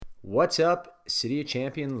What's up, City of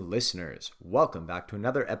Champion listeners? Welcome back to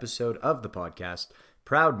another episode of the podcast,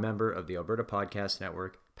 proud member of the Alberta Podcast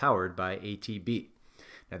Network, powered by ATB.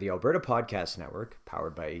 Now, the Alberta Podcast Network,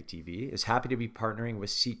 powered by ATB, is happy to be partnering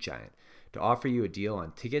with Seat Giant to offer you a deal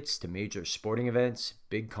on tickets to major sporting events,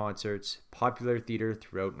 big concerts, popular theater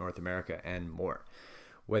throughout North America, and more.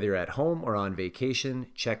 Whether you're at home or on vacation,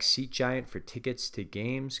 check Seat Giant for tickets to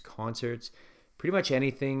games, concerts, pretty much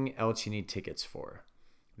anything else you need tickets for.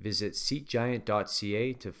 Visit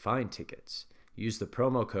seatgiant.ca to find tickets. Use the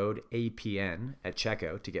promo code APN at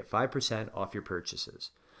checkout to get 5% off your purchases.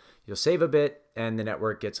 You'll save a bit, and the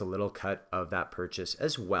network gets a little cut of that purchase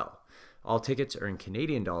as well. All tickets are in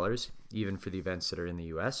Canadian dollars, even for the events that are in the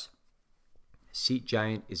US. Seat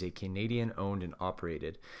Giant is a Canadian-owned and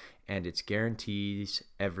operated, and it guarantees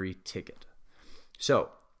every ticket. So,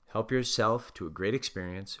 help yourself to a great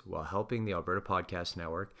experience while helping the Alberta Podcast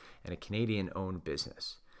Network and a Canadian-owned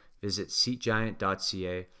business. Visit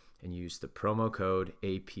seatgiant.ca and use the promo code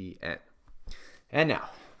APN. And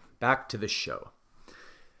now, back to the show.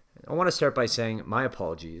 I want to start by saying my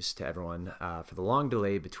apologies to everyone for the long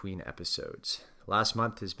delay between episodes. Last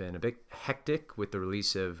month has been a bit hectic with the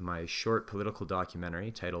release of my short political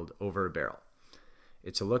documentary titled Over a Barrel.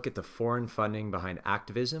 It's a look at the foreign funding behind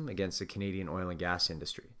activism against the Canadian oil and gas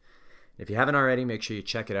industry. If you haven't already, make sure you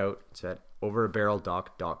check it out. It's at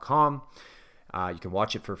overabarreldoc.com. You can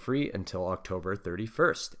watch it for free until October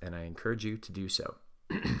 31st, and I encourage you to do so.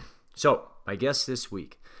 So, my guest this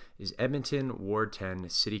week is Edmonton Ward 10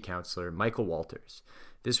 City Councillor Michael Walters.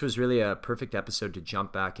 This was really a perfect episode to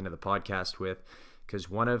jump back into the podcast with, because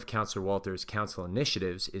one of Councillor Walters' council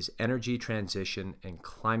initiatives is energy transition and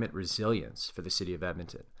climate resilience for the city of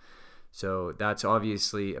Edmonton. So that's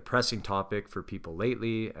obviously a pressing topic for people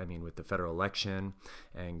lately. I mean, with the federal election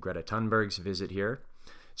and Greta Thunberg's visit here.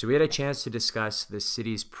 So we had a chance to discuss the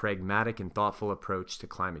city's pragmatic and thoughtful approach to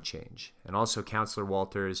climate change. And also Councillor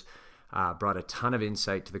Walters brought a ton of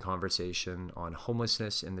insight to the conversation on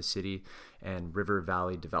homelessness in the city and River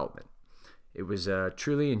Valley development. It was a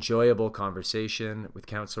truly enjoyable conversation with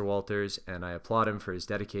Councillor Walters, and I applaud him for his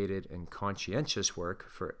dedicated and conscientious work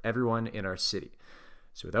for everyone in our city.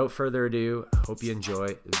 So without further ado, I hope you enjoy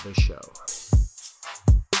the show.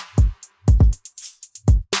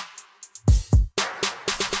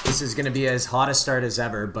 This is going to be as hot a start as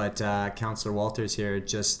ever, but Councillor Walters here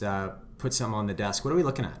just put something on the desk. What are we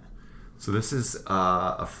looking at? So this is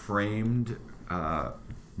a framed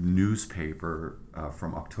newspaper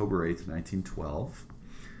from October 8th, 1912,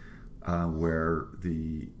 where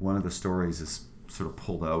one of the stories is sort of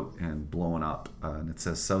pulled out and blown up, and it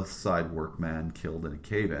says Southside workman killed in a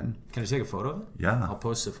cave-in. Can I take a photo of it? Yeah. I'll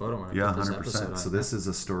post a photo when I put this 100%. episode on. So this is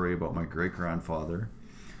a story about my great-grandfather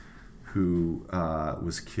who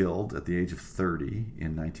was killed at the age of 30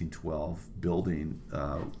 in 1912 building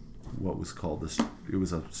what was called it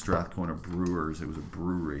was a Strathcona Brewers. It was a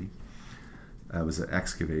brewery. It was an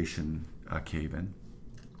excavation cave-in,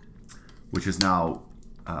 which is now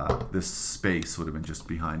this space would have been just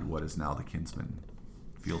behind what is now the Kinsman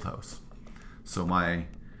Fieldhouse. So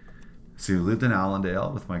he lived in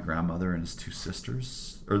Allendale with my grandmother and his two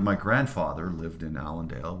sisters. Or my grandfather lived in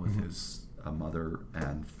Allendale with his mother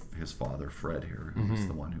and his father, Fred here, who was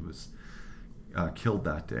the one who was killed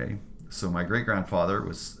that day. So my great-grandfather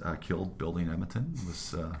was killed building Edmonton.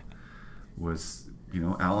 Was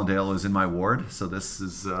Allendale is in my ward, so this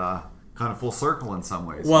is kind of full circle in some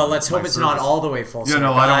ways. Well, let's hope it's not all the way full circle.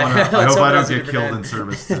 No, I don't want to. I hope I don't get killed in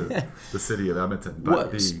service to the city of Edmonton.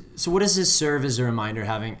 But so what does this serve as a reminder,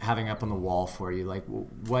 having up on the wall for you? Like,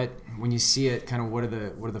 what when you see it, kind of what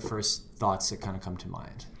are the first thoughts that kind of come to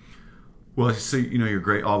mind? Well, so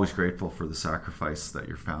you're always grateful for the sacrifice that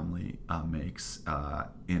your family makes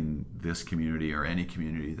in this community or any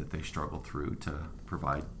community that they struggle through to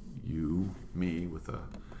provide me with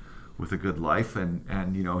a good life,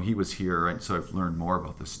 and he was here, and so I've learned more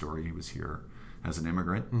about this story. He was here as an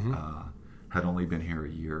immigrant, had only been here a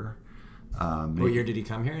year. What year did he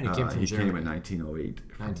come here? And he came from Germany. Came in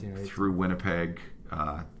 1908 through Winnipeg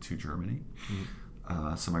to Germany.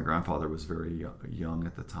 So my grandfather was very young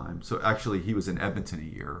at the time. So actually he was in Edmonton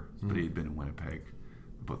a year, but he had been in Winnipeg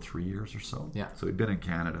about 3 years or so. Yeah. So he'd been in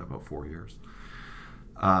Canada about 4 years.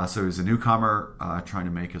 So he was a newcomer trying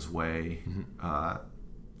to make his way.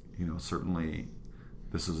 Certainly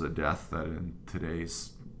this was a death that in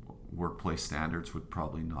today's workplace standards would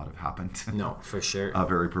probably not have happened. No, for sure.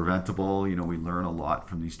 Very preventable. We learn a lot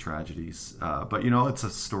from these tragedies. But it's a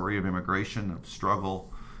story of immigration, of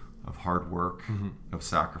struggle, of hard work, of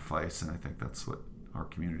sacrifice. And I think that's what our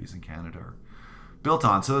communities in Canada are built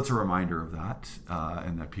on. So that's a reminder of that,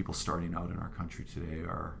 and that people starting out in our country today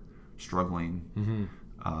are struggling.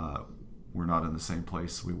 We're not in the same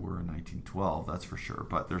place we were in 1912, that's for sure.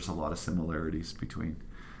 But there's a lot of similarities between,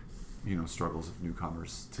 struggles of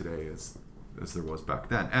newcomers today as there was back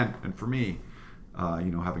then. And for me,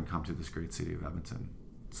 having come to this great city of Edmonton,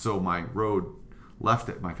 so my road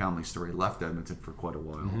my family story left Edmonton for quite a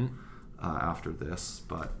while after this.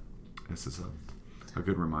 But this is a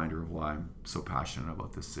good reminder of why I'm so passionate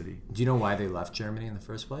about this city. Do you know why they left Germany in the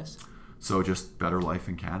first place? So just better life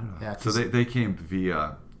in Canada. Yeah, so they came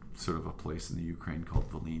via sort of a place in the Ukraine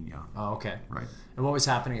called Volhynia. Oh, okay. Right. And what was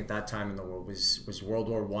happening at that time in the world? Was World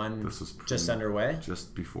War One just underway?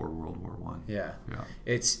 Just before World War One. Yeah.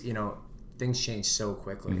 It's, things change so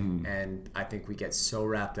quickly, and I think we get so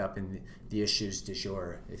wrapped up in the issues du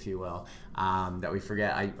jour, if you will, that we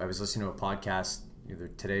forget. I was listening to a podcast either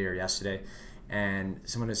today or yesterday, and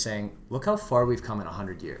someone was saying, look how far we've come in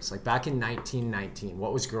 100 years. Like back in 1919,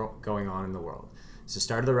 what was going on in the world? It's the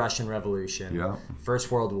start of the Russian Revolution, First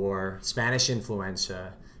World War, Spanish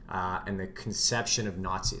influenza, and the conception of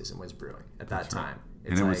Nazism was brewing at that time.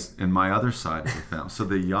 And it was in my other side of the family. So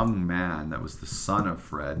the young man that was the son of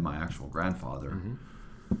Fred, my actual grandfather,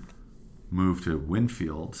 moved to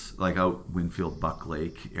Winfield, like out Winfield, Buck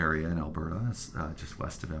Lake area in Alberta, just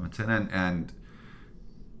west of Edmonton, and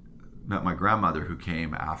met my grandmother, who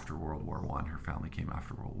came after World War One. Her family came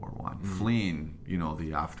after World War One, fleeing,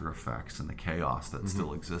 the after effects and the chaos that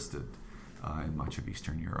still existed in much of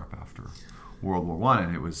Eastern Europe after World War One.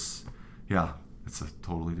 And it was, it's a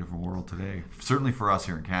totally different world today. Certainly for us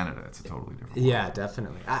here in Canada, it's a totally different world. Yeah,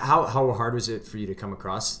 definitely. How hard was it for you to come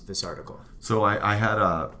across this article? So I had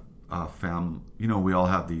a family. We all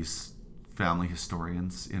have these family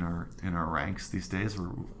historians in our ranks these days,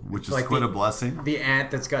 which is like quite a blessing. The aunt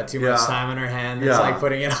that's got too much time on her hand that's like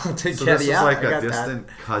putting it all together. So this is like a distant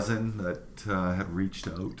cousin that had reached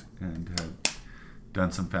out and had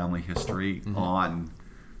done some family history on.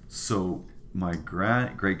 So my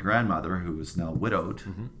great grandmother, who is now widowed,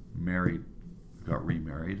 got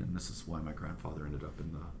remarried, and this is why my grandfather ended up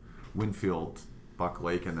in the Winfield, Buck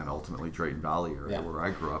Lake, and then ultimately Drayton Valley area where I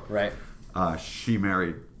grew up. Right. She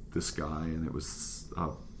married this guy, and it was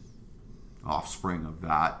offspring of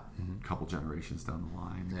that. A couple generations down the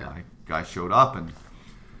line, guy showed up, and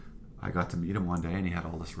I got to meet him one day, and he had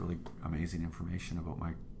all this really amazing information about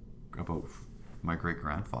my great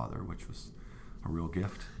grandfather, which was a real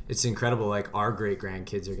gift. It's incredible. Like our great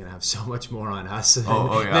grandkids are gonna have so much more on us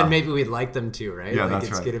than maybe we'd like them to, right? Yeah, like that's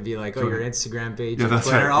it's gonna be like, your Instagram page, yeah, that's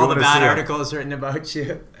Twitter, right. all the bad articles written about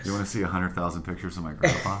you. You want to see 100,000 pictures of my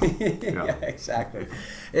grandpa? Yeah, exactly.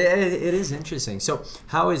 It is interesting. So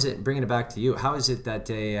how is it, bringing it back to you, how is it that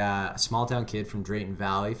a small town kid from Drayton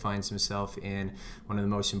Valley finds himself in one of the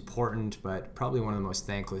most important but probably one of the most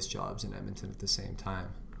thankless jobs in Edmonton at the same time?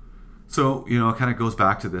 So, it kind of goes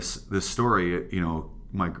back to this story. It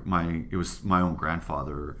was my own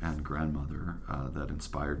grandfather and grandmother that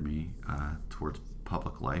inspired me towards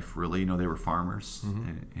public life. Really, they were farmers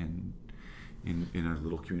in a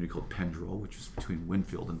little community called Pendrell, which is between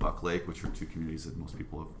Winfield and Buck Lake, which are two communities that most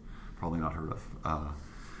people have probably not heard of.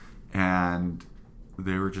 And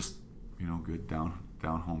they were just, good down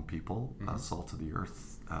home people, salt of the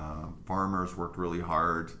earth. Farmers worked really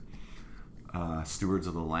hard. Stewards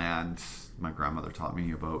of the land. My grandmother taught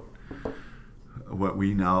me about what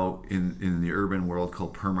we now in the urban world call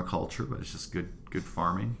permaculture, but it's just good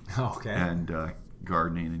farming. Okay. And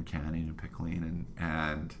gardening and canning and pickling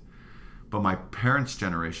but my parents'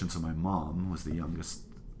 generation, so my mom was the youngest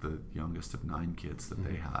of 9 kids that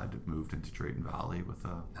they had, moved into Drayton Valley with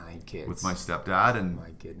 9 kids with my stepdad, and my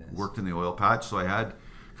goodness, worked in the oil patch. So I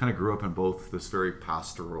kind of grew up in both this very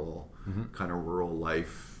pastoral kind of rural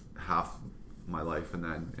life, half my life, and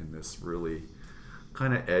then in this really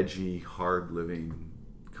kind of edgy, hard living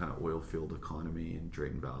kind of oil field economy in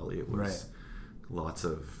Drayton Valley. It was lots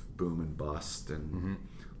of boom and bust and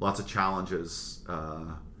lots of challenges,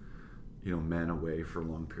 men away for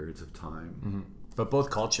long periods of time. But both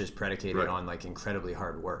cultures predicated on like incredibly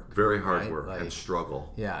hard work. Very hard work and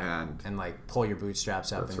struggle. Yeah. And like pull your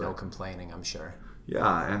bootstraps up and no complaining, I'm sure.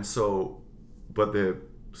 Yeah. And so, but the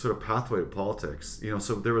sort of pathway to politics,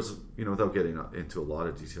 so there was, without getting into a lot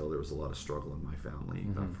of detail, there was a lot of struggle in my family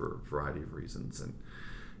for a variety of reasons.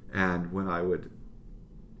 And when I would,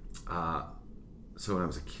 so when I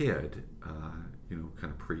was a kid, kind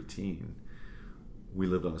of preteen, we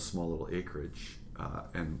lived on a small little acreage,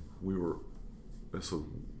 and so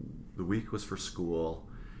the week was for school,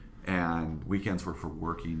 and weekends were for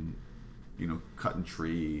working, cutting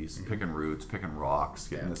trees, picking roots, picking rocks,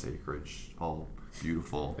 getting this acreage all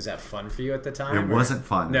beautiful. Was that fun for you at the time? It wasn't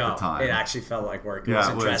fun no, at the time. It actually felt like work. It Yeah,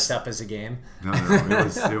 wasn't it was. dressed up as a game. No,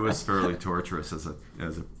 it was fairly torturous as a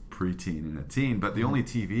preteen and a teen. But the only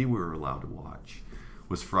TV we were allowed to watch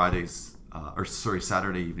was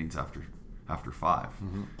Saturday evenings after 5.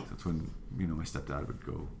 That's when my stepdad would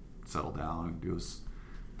go settle down and get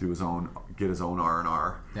his own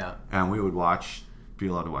R&R. Yeah. And we would be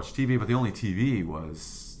allowed to watch TV, but the only TV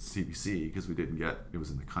was CBC because it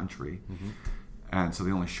was in the country. And so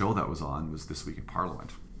the only show that was on was This Week in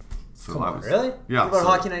Parliament. So Come on, really? Yeah. What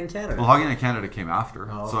about Hockey Night in Canada? Well, Hockey Night in Canada came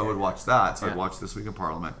after. Oh, okay. So I would watch that. So Yeah. I'd watch This Week in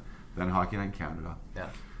Parliament, then Hockey Night in Canada. Yeah.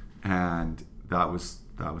 And that was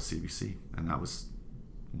CBC. And that was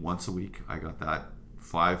once a week. I got that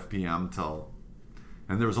 5 p.m.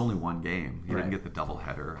 and there was only one game. You didn't get the double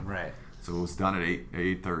header. Right. So it was done at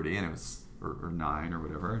 8:30 and it was or 9 or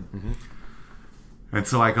whatever. And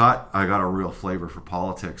so I got a real flavor for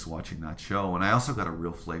politics watching that show, and I also got a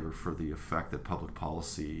real flavor for the effect that public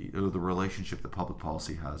policy, or the relationship that public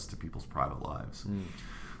policy has to people's private lives.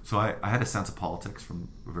 So I had a sense of politics from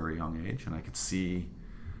a very young age, and I could see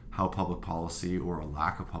how public policy or a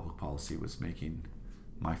lack of public policy was making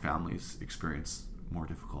my family's experience more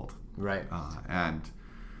difficult. Right. And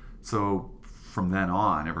so from then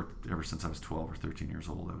on, ever since I was 12 or 13 years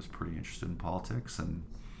old, I was pretty interested in politics. And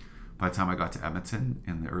by the time I got to Edmonton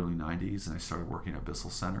in the early 90s and I started working at Bissell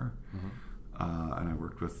Center, and I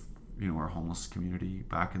worked with our homeless community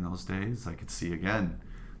back in those days, I could see again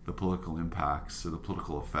the political impacts or the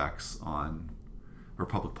political effects or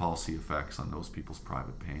public policy effects on those people's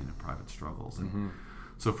private pain and private struggles. And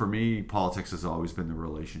so for me, politics has always been the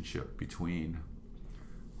relationship between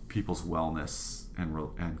people's wellness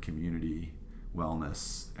and community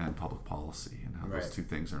wellness and public policy, and how those two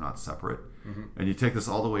things are not separate. And you take this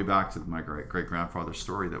all the way back to my great-grandfather's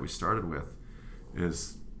story that we started with,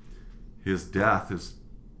 is his death is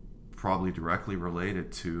probably directly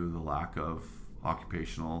related to the lack of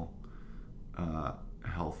occupational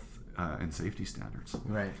health and safety standards.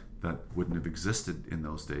 Right. That wouldn't have existed in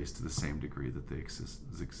those days to the same degree that they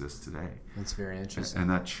exist today. That's very interesting. And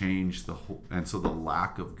that changed the whole. And so the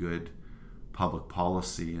lack of good public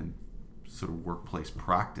policy and sort of workplace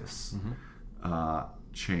practice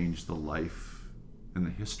changed the life and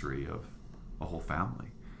the history of a whole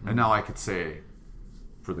family. And now I could say,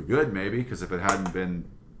 for the good, maybe, because if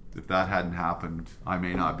that hadn't happened, I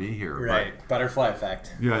may not be here. Right. But, butterfly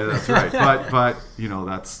effect. Yeah, that's right. but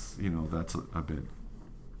that's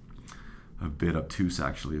a bit obtuse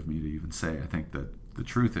actually of me to even say. I think that the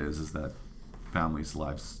truth is that families'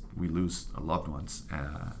 lives, we lose our loved ones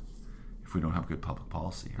if we don't have good public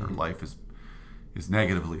policy. Our life is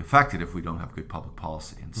negatively affected if we don't have good public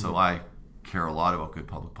policy. And so I care a lot about good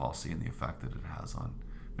public policy and the effect that it has on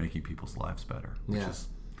making people's lives better, which is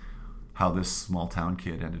how this small town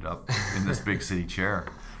kid ended up in this big city chair.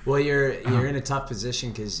 Well, you're in a tough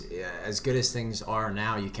position because as good as things are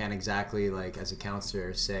now, you can't exactly, like, as a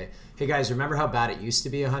counselor, say, hey guys, remember how bad it used to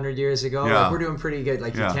be 100 years ago? Yeah. Like, we're doing pretty good.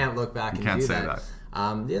 Like, you can't look back and do say that.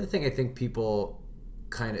 The other thing I think people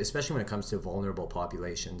kind of, especially when it comes to vulnerable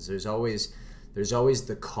populations, there's always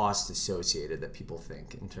the cost associated that people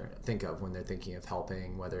think of when they're thinking of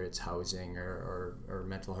helping, whether it's housing or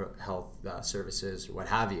mental health services or what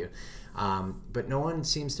have you. But no one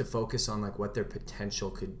seems to focus on like what their potential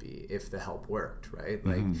could be if the help worked, right?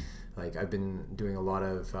 Like I've been doing a lot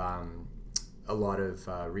of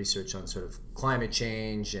research on sort of climate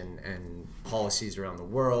change and policies around the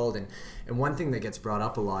world, and one thing that gets brought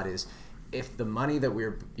up a lot is, if the money that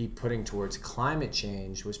we're putting towards climate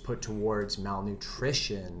change was put towards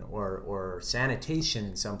malnutrition or sanitation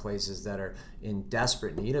in some places that are in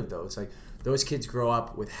desperate need of those, like those kids grow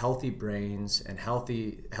up with healthy brains and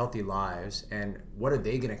healthy lives, and what are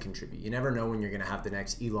they going to contribute? You never know when you're going to have the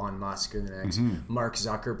next Elon Musk or the next Mark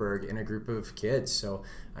Zuckerberg in a group of kids. So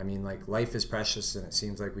I mean, like, life is precious, and it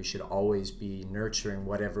seems like we should always be nurturing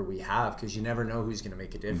whatever we have, because you never know who's going to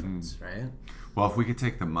make a difference, right? Well, if we could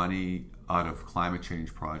take the money out of climate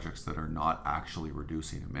change projects that are not actually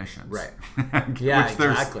reducing emissions, right? Yeah,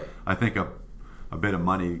 exactly. I think a bit of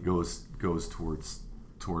money goes towards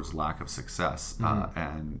lack of success,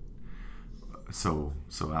 and so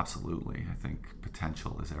absolutely, I think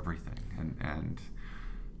potential is everything, and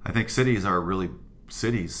I think cities are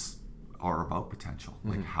about potential.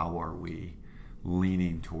 Like, how are we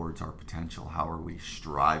leaning towards our potential? How are we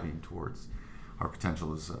striving towards our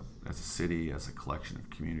potential as a city, as a collection of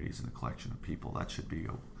communities and a collection of people? That should be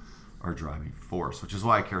our driving force, which is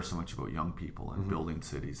why I care so much about young people and building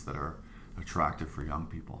cities that are attractive for young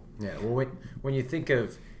people. Yeah, well, when you think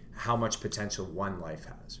of how much potential one life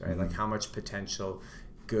has, right? Like how much potential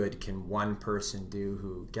good can one person do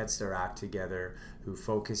who gets their act together, who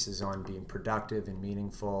focuses on being productive and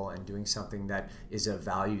meaningful and doing something that is of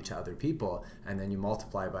value to other people, and then you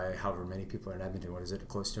multiply by however many people are in Edmonton. What is it,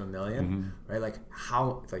 close to 1 million? Right? Like,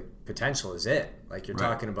 how, like, potential is it? Like, you're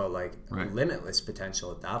talking about, like, limitless potential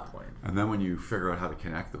at that point. And then when you figure out how to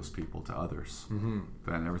connect those people to others,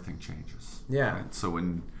 then everything changes. Yeah. Right? So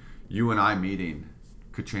when you and I meeting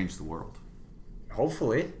could change the world.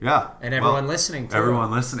 Hopefully. Yeah. And everyone listening too.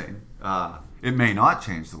 Everyone listening. It may not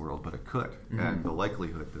change the world, but it could. And the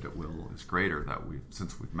likelihood that it will is greater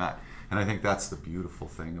since we've met. And I think that's the beautiful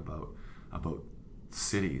thing about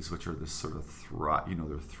cities, which are this sort of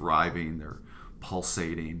they're thriving, they're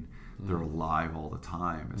pulsating, they're alive all the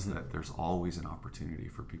time, is that there's always an opportunity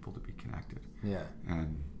for people to be connected. Yeah.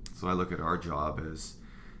 And so I look at our job as,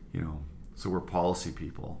 so we're policy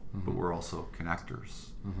people, but we're also connectors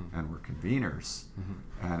and we're conveners.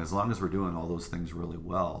 And as long as we're doing all those things really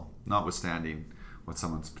well, notwithstanding what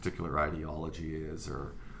someone's particular ideology is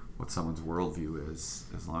or what someone's worldview is,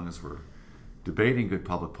 as long as we're debating good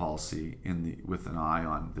public policy with an eye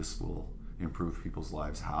on this will improve people's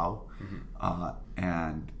lives, how,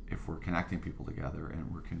 and if we're connecting people together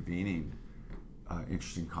and we're convening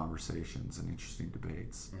interesting conversations and interesting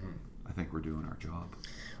debates, I think we're doing our job.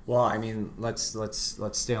 Well, I mean, let's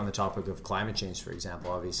stay on the topic of climate change, for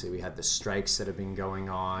example. Obviously, we had the strikes that have been going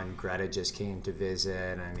on. Greta just came to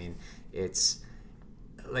visit. I mean, it's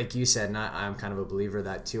like you said, and I'm kind of a believer of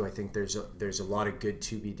that too. I think there's a lot of good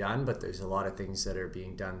to be done, but there's a lot of things that are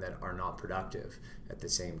being done that are not productive at the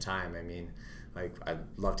same time. I mean, like, I'd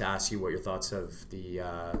love to ask you what your thoughts of the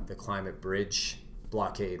climate bridge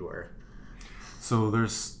blockade were. So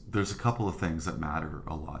there's a couple of things that matter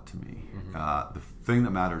a lot to me. The thing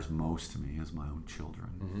that matters most to me is my own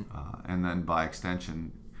children, and then by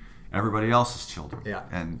extension, everybody else's children. Yeah.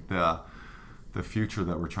 And the future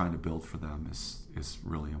that we're trying to build for them is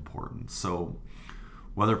really important. So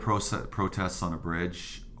whether protests on a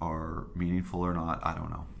bridge are meaningful or not, I don't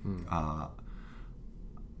know.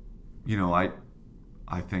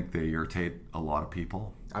 I think they irritate a lot of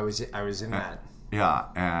people. I was in that. Yeah,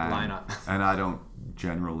 and lineup. And I don't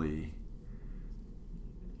generally,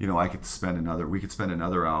 we could spend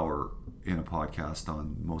another hour in a podcast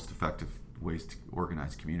on most effective ways to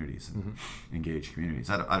organize communities and engage communities.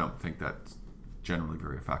 I don't think that's generally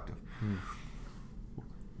very effective.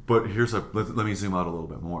 But let me zoom out a little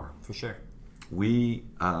bit more. For sure. We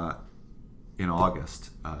in August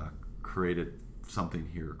created something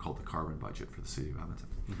here called the Carbon Budget for the City of Edmonton.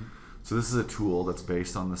 So this is a tool that's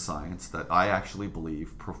based on the science that I actually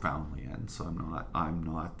believe profoundly in. So I'm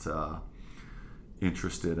not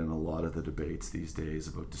interested in a lot of the debates these days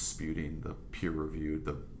about disputing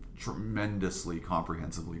the tremendously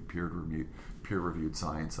comprehensively peer-reviewed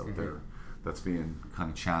science out there that's being kind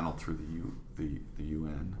of channeled through the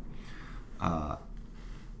UN.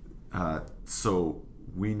 So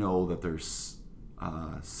we know that there's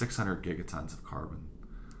 600 gigatons of carbon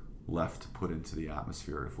left to put into the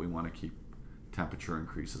atmosphere if we want to keep temperature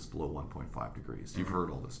increases below 1.5 degrees. You've heard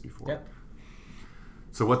all this before. Yep.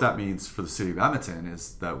 So what that means for the city of Edmonton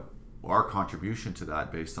is that our contribution to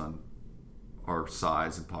that, based on our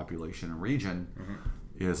size and population and region,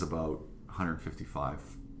 is about 155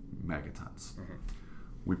 megatons.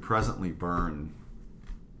 We presently burn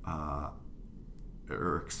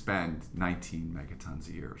or expend 19 megatons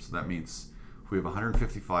a year. So that means if we have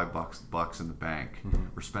 155 bucks in the bank,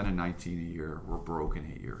 we're spending 19 a year, we're broke in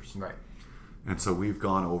 8 years. Right. And so we've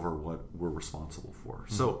gone over what we're responsible for.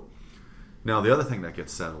 So now the other thing that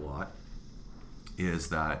gets said a lot is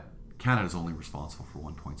that Canada's only responsible for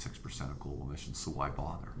 1.6% of global emissions, so why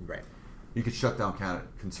bother? Right. You could shut down Canada.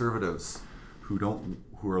 Conservatives who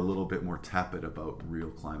are a little bit more tepid about real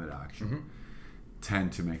climate action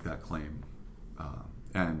tend to make that claim,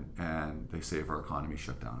 and they say if our economy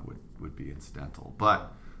shut down, it would be incidental.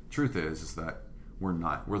 But truth is that we're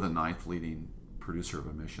the ninth leading producer of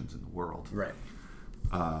emissions in the world. Right.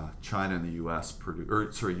 China and the U.S.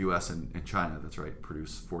 U.S. and China, that's right,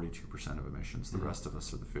 produce 42% of emissions. The rest of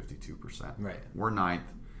us are the 52%. Right. We're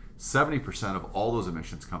ninth. 70% of all those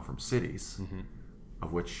emissions come from cities,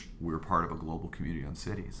 of which we're part of a global community on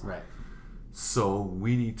cities. Right. So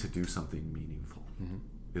we need to do something meaningful,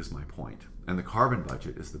 is my point. And the carbon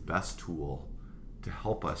budget is the best tool to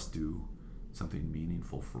help us do something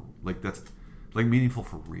meaningful meaningful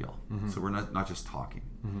for real. So we're not just talking.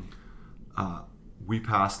 We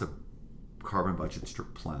passed a carbon budget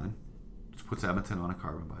plan, which puts Edmonton on a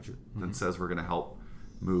carbon budget, that says we're going to help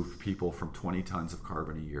move people from 20 tons of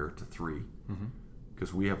carbon a year to 3,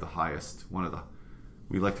 because we have one of the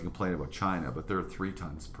we like to complain about China, but they're 3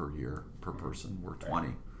 tons per year per person. We're 20.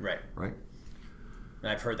 Right. Right? And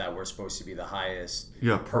I've heard that we're supposed to be the highest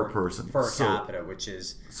per person. Per capita, which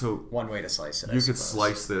is one way to slice it. You could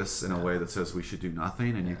slice this in a way that says we should do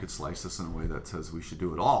nothing, and you could slice this in a way that says we should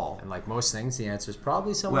do it all. And like most things, the answer is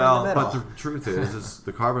probably somewhere in the middle. But the truth is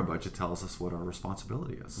the carbon budget tells us what our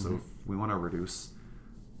responsibility is. So if we want to reduce,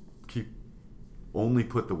 only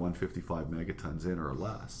put the 155 megatons in or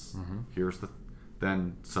less.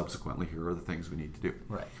 Then subsequently, here are the things we need to do.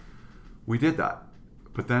 Right. We did that.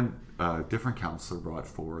 But then a different councillor brought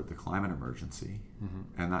forward the climate emergency,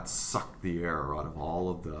 and that sucked the air out of all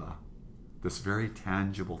of this very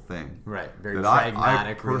tangible thing. Right. Very that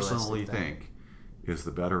pragmatic, I personally think is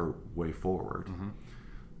the better way forward,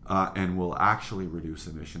 and will actually reduce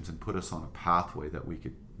emissions and put us on a pathway that we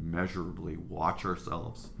could measurably watch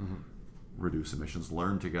ourselves reduce emissions,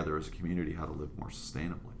 learn together as a community how to live more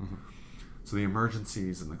sustainably. So the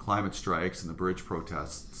emergencies and the climate strikes and the bridge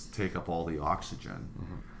protests take up all the oxygen,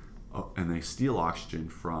 and they steal oxygen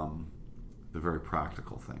from the very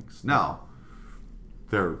practical things. Now,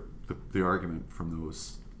 the argument from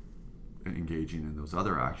those engaging in those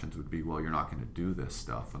other actions would be, well, you're not going to do this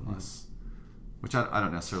stuff unless, which I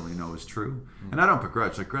don't necessarily know is true. And I don't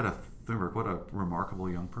begrudge, like Greta Thunberg, what a remarkable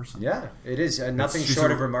young person. Yeah, it is. Nothing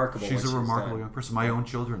short of remarkable. She's a remarkable young person. My own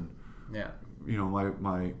children. Yeah. You know,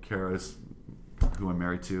 my Kara's, who I'm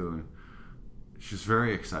married to, and she's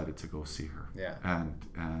very excited to go see her. Yeah.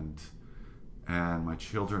 And my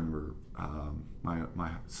children were,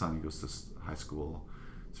 my son, he goes to high school,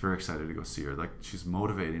 is very excited to go see her. Like, she's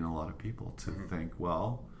motivating a lot of people to think,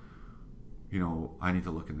 well, you know, I need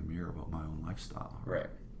to look in the mirror about my own lifestyle. Right.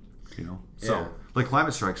 You know, so like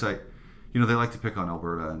climate strikes, they like to pick on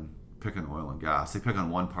Alberta and pick on oil and gas. They pick on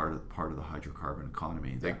one part of the hydrocarbon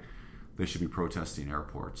economy. They should be protesting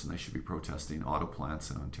airports, and they should be protesting auto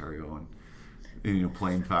plants in Ontario and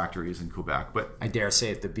plane factories in Quebec. But I dare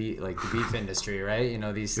say it, the beef industry, right? You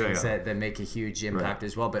know, these things that make a huge impact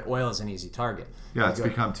as well. But oil is an easy target. Yeah, it's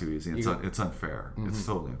become too easy. It's unfair. It's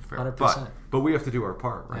totally unfair. 100%. But we have to do our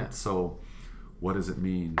part, right? Yeah. So what does it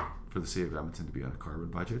mean for the city of Edmonton to be on a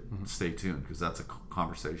carbon budget? Stay tuned, because that's a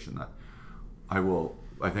conversation that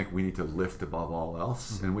I think we need to lift above all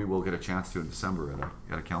else, and we will get a chance to in December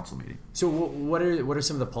at a council meeting. So what are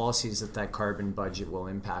some of the policies that carbon budget will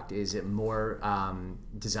impact? Is it more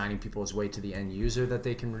designing people's way to the end user that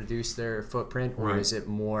they can reduce their footprint, or is it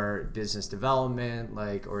more business development,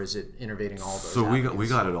 or is it innovating all those? So we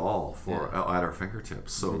got it all at our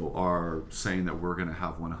fingertips. So our saying that we're going to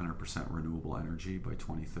have 100% renewable energy by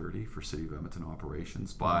 2030 for City of Edmonton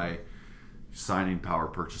operations by signing power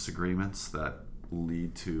purchase agreements that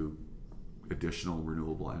lead to additional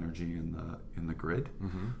renewable energy in the grid.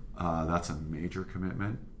 That's a major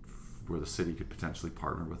commitment where the city could potentially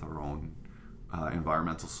partner with our own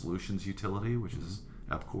environmental solutions utility, which is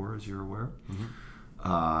EPCOR, as you're aware,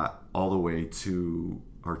 all the way to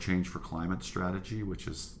our Change for Climate strategy, which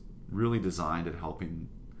is really designed at helping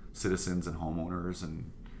citizens and homeowners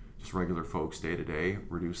and just regular folks day to day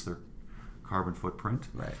reduce their carbon footprint.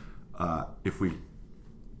 Right. If we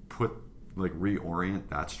reorient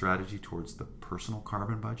that strategy towards the personal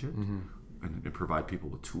carbon budget and provide people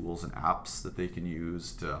with tools and apps that they can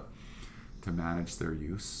use to manage their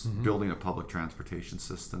use, building a public transportation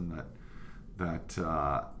system that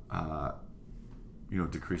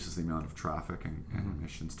decreases the amount of traffic and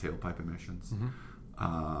emissions, tailpipe emissions,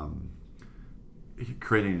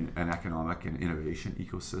 creating an economic and innovation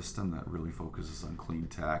ecosystem that really focuses on clean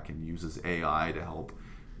tech and uses AI to help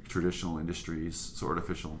traditional industries, so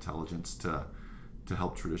artificial intelligence to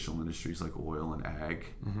help traditional industries like oil and ag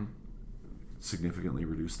significantly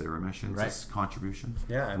reduce their emissions. Right. As contribution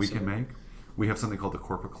we can make. We have something called the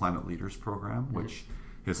Corporate Climate Leaders Program, which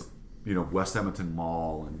is West Edmonton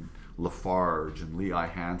Mall and Lafarge and Lehigh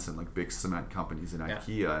Hansen, like big cement companies, and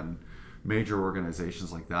IKEA and major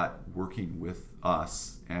organizations like that working with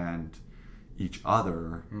us and each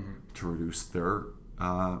other to reduce their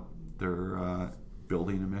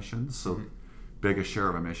building emissions. So biggest share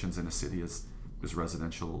of emissions in a city is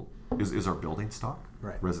residential, is our building stock,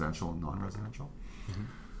 right? Residential and non-residential.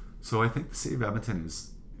 So I think the city of Edmonton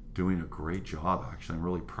is doing a great job. Actually, I'm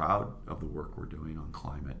really proud of the work we're doing on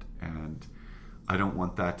climate, and I don't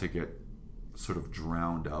want that to get sort of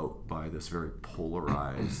drowned out by this very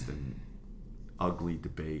polarized and ugly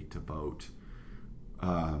debate about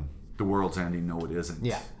the world's ending. No, it isn't.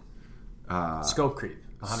 Scope creep.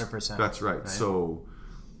 100%. That's right. So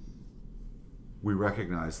we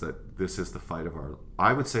recognize that this is the fight of our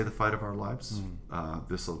lives.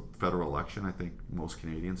 This federal election, I think most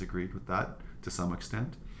Canadians agreed with that to some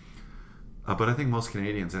extent. But I think most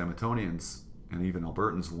Canadians and Edmontonians and even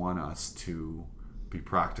Albertans want us to be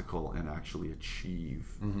practical and actually achieve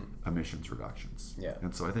emissions reductions. Yeah.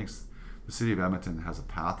 And so I think the city of Edmonton has a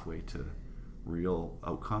pathway to real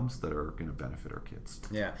outcomes that are going to benefit our kids.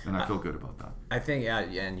 Yeah. And I feel good about that. I think, yeah,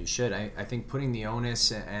 and you should. I think putting the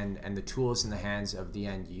onus and the tools in the hands of the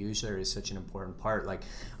end user is such an important part. Like,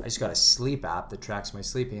 I just got a sleep app that tracks my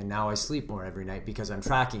sleeping, and now I sleep more every night because I'm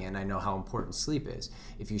tracking it and I know how important sleep is.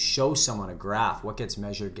 If you show someone a graph, what gets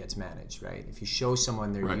measured gets managed, right? If you show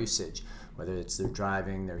someone their usage, whether it's their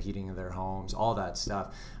driving, their heating of their homes, all that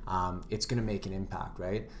stuff, it's going to make an impact,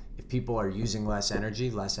 right? If people are using less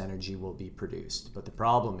energy will be produced. But the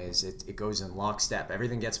problem is it goes in lockstep.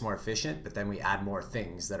 Everything gets more efficient, but then we add more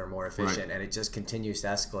things that are more efficient, and it just continues to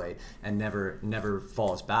escalate and never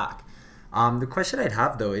falls back. The question I'd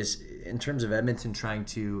have, though, is in terms of Edmonton trying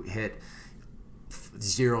to hit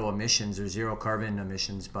zero emissions or zero carbon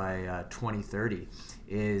emissions by 2030,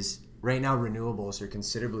 is right now renewables are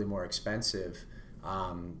considerably more expensive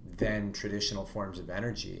than traditional forms of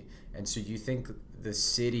energy. And so you think the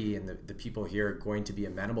city and the people here are going to be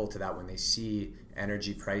amenable to that when they see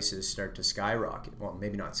energy prices start to skyrocket? Well,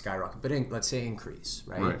 maybe not skyrocket, but let's say increase,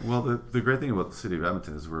 right? Right. Well, the great thing about the city of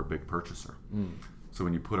Edmonton is we're a big purchaser. So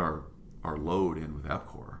when you put our load in with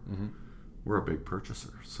EPCOR, we're a big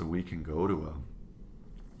purchaser. So we can go to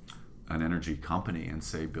an energy company and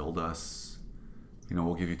say, build us,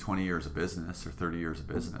 we'll give you 20 years of business or 30 years of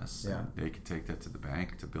business. Yeah. And they can take that to the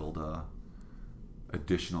bank to build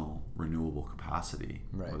additional renewable capacity,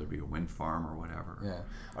 right, whether it be a wind farm or whatever. Yeah.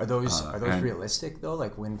 Are those realistic though?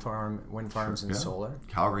 Like wind farms and solar?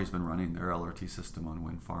 Calgary's been running their LRT system on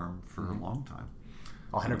wind farm for a long time.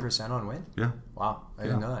 100% on wind? Yeah. Wow. I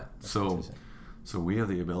didn't know that. So we have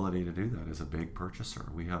the ability to do that as a big purchaser.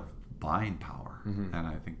 We have buying power. And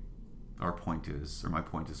I think my point is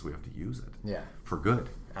we have to use it. Yeah. For good.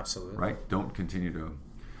 Absolutely. Right? Don't continue to.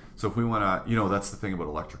 So if we want to, that's the thing about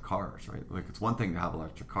electric cars, right? Like, it's one thing to have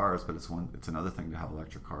electric cars, but it's another thing to have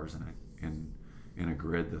electric cars in a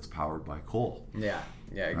grid that's powered by coal. Yeah.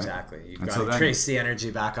 Yeah. Exactly. Right? You've got to trace the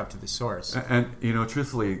energy back up to the source. And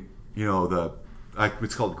truthfully,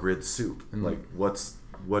 it's called grid soup. Like,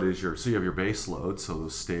 what is so you have your base load, so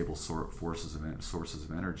those stable sources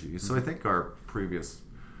of energy. So I think our previous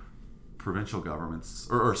provincial governments,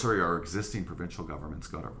 our existing provincial governments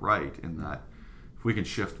got it right in that if we can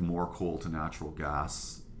shift more coal to natural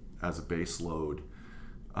gas as a base load,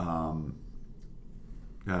 that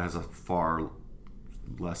has a far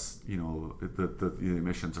less, the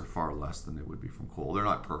emissions are far less than they would be from coal. They're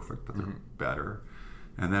not perfect, but they're better.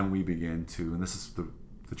 And then we begin to, and this is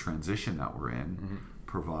the transition that we're in,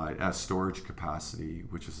 provide as storage capacity,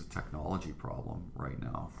 which is a technology problem right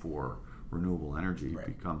now for renewable energy,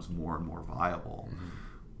 becomes more and more viable.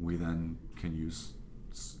 We then can use,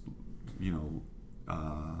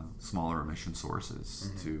 smaller emission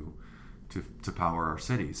sources to power our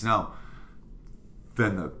cities. Now,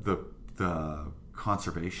 then the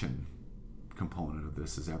conservation component of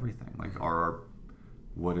this is everything. Like,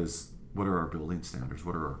 what are our building standards?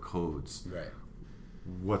 What are our codes? Right.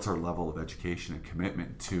 What's our level of education and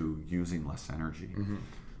commitment to using less energy?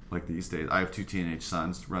 Like these days, I have 2 teenage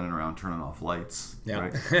sons running around turning off lights,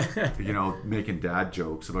 right? Making dad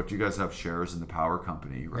jokes about, you guys have shares in the power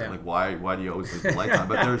company, right? Like, why do you always leave the lights on?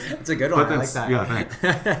 But there's that's a good one. I like that.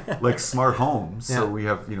 Yeah, like smart homes. So we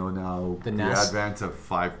have now the advent of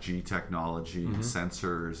 5G technology, and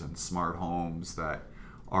sensors, and smart homes that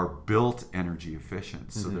are built energy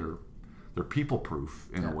efficient. So they're people proof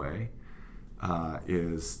in a way.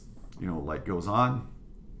 Light goes on.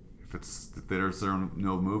 If there's no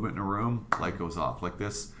movement in a room, light goes off. Like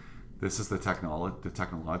this is the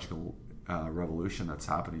technological revolution that's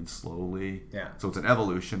happening slowly. Yeah. So it's an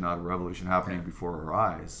evolution, not a revolution, happening before our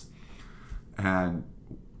eyes. And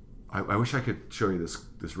I wish I could show you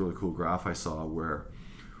this really cool graph I saw where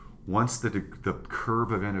once the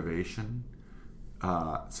curve of innovation.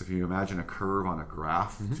 So if you imagine a curve on a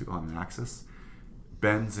graph on an axis,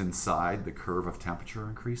 bends inside the curve of temperature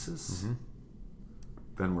increases,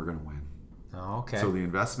 then we're going to win. Oh, okay. So the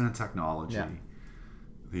investment in technology,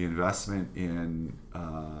 the investment in,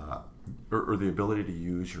 or the ability to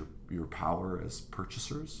use your power as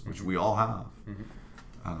purchasers, which we all have.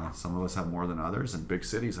 Some of us have more than others, and big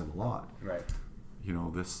cities have a lot. Right.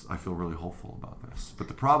 I feel really hopeful about this. But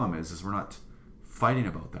the problem is we're not fighting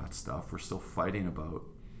about that stuff. We're still fighting about,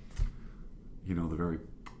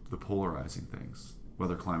 the polarizing things,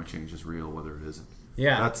 whether climate change is real, whether it isn't.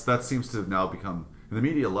 Yeah. That seems to have now become, and the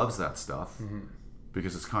media loves that stuff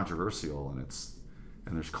because it's controversial and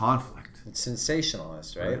there's conflict. It's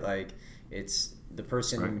sensationalist, right? Right. Like, It's the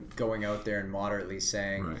person Right. going out there and moderately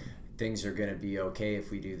saying Right. things are going to be okay if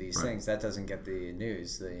we do these Right. things. That doesn't get the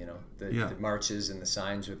news. The Yeah. the marches and the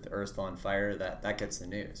signs with Earth on Fire, that gets the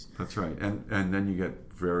news. That's right. And then you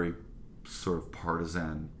get very sort of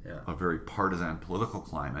partisan, Yeah. a very partisan political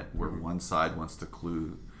climate where one side wants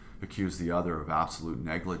to accuse the other of absolute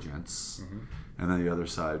negligence, and then the other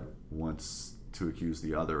side wants to accuse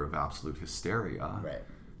the other of absolute hysteria. Right.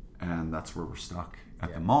 And that's where we're stuck at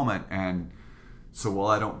Yeah. the moment. And so while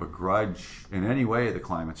I don't begrudge in any way the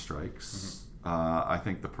climate strikes, I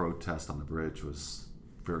think the protest on the bridge was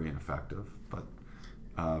very ineffective. But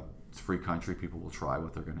it's a free country. People will try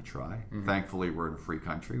what they're going to try. Thankfully, we're in a free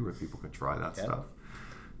country where people can try that Yep. stuff.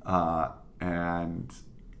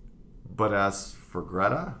 But as for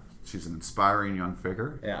Greta, she's an inspiring young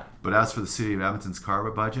figure. Yeah. But as for the city of Edmonton's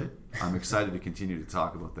carbon budget, I'm excited to continue to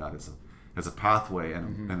talk about that as a pathway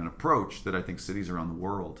and an approach that I think cities around the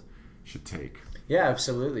world should take. Yeah,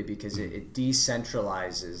 absolutely, because it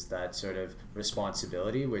decentralizes that sort of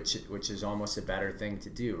responsibility, which is almost a better thing to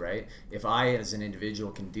do, right? If I, as an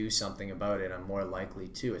individual, can do something about it, I'm more likely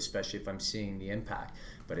to, especially if I'm seeing the impact.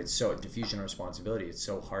 But it's so diffusion of responsibility. It's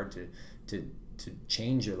so hard to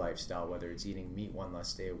change your lifestyle, whether it's eating meat one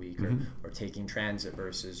less day a week or taking transit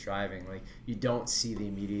versus driving. Like, you don't see the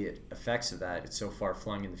immediate effects of that. It's so far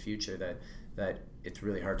flung in the future that it's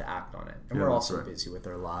really hard to act on it. And Yeah, we're that's also right. busy with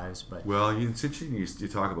our lives. But Well, it's interesting you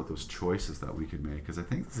talk about those choices that we could make, because I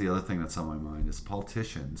think that's the other thing that's on my mind is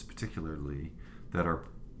politicians, particularly that are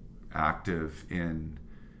active in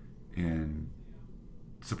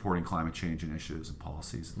supporting climate change initiatives and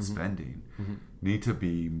policies and spending, need to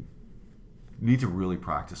really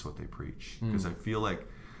practice what they preach, because I feel like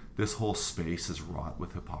this whole space is wrought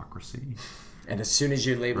with hypocrisy. And as soon as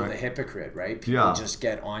you're labeled Right. a hypocrite, right, people Yeah. just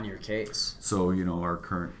get on your case. So, our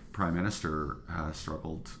current prime minister has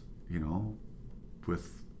struggled,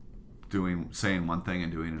 with saying one thing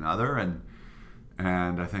and doing another, and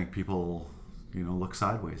I think people, look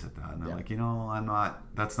sideways at that, and they're like,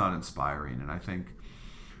 that's not inspiring. And I think,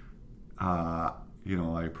 I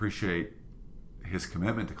appreciate his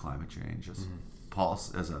commitment to climate change as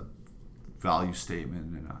a value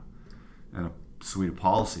statement and a suite of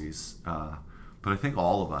policies. But I think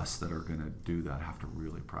all of us that are going to do that have to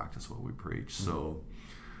really practice what we preach. So,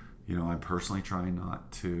 I'm personally trying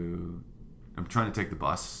I'm trying to take the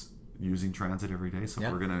bus using transit every day. So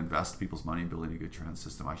if we're going to invest people's money in building a good transit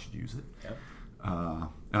system, I should use it. Yep.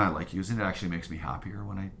 And I like using it. It actually makes me happier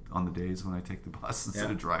on the days when I take the bus instead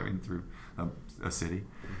of driving through a city.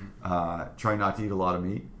 Try not to eat a lot of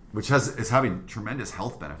meat, which is having tremendous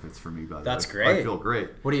health benefits for me. By the That's way, great. I feel great.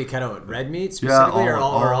 What do you cut out? Red meat specifically, or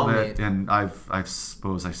all of meat? it. And I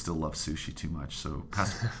suppose I still love sushi too much. So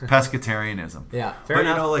pescatarianism. Yeah, fair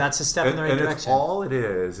enough. That's a step in the right and direction. It's all it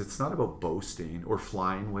is. It's not about boasting or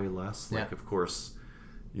flying way less. Like, Yeah. of course,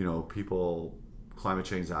 people, climate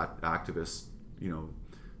change activists,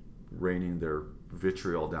 raining their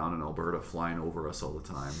vitriol down in Alberta, flying over us all the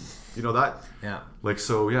time. That. Yeah. Like,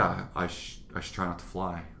 so yeah, I should try not to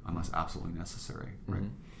fly unless absolutely necessary. Right.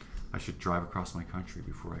 I should drive across my country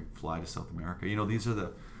before I fly to South America. These are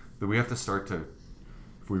the we have to start to.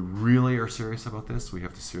 If we really are serious about this, we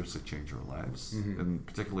have to seriously change our lives, and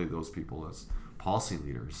particularly those people as policy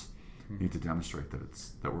leaders need to demonstrate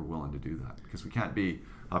that we're willing to do that, because we can't be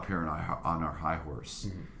up here on our high horse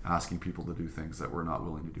asking people to do things that we're not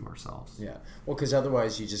willing to do ourselves. Yeah. Well, because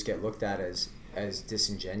otherwise you just get looked at as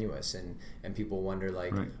disingenuous, and people wonder,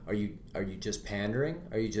 like, Right. are you just pandering?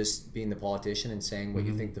 Are you just being the politician and saying what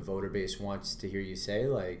you think the voter base wants to hear you say?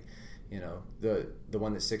 Like, the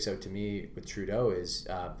one that sticks out to me with Trudeau is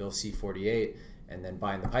Bill C-48, and then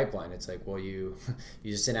buying the pipeline. It's like, well, you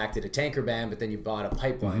just enacted a tanker ban, but then you bought a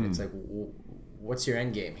pipeline. It's like, what's your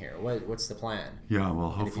end game here? What's the plan? Yeah, well,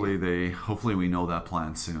 hopefully we know that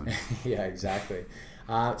plan soon. Yeah, exactly.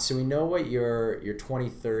 So we know what your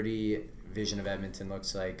 2030 vision of Edmonton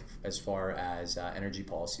looks like as far as energy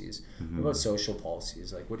policies. What about social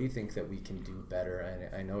policies? Like, what do you think that we can do better?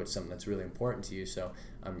 And I know it's something that's really important to you, so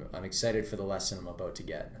I'm excited for the lesson I'm about to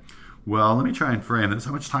get. Well, let me try and frame this.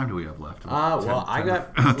 How much time do we have left? Well, I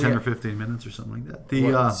got 10 or 15 minutes or something like that.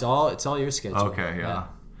 it's all your schedule. Okay, yeah.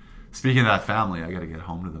 Speaking of that family, I got to get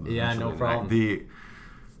home to them. Yeah, no problem.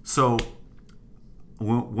 So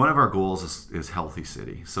one of our goals is healthy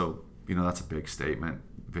city. So that's a big statement,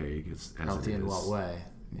 vague as Healthy it in is. what way?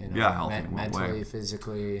 Yeah, healthy in what mentally, way?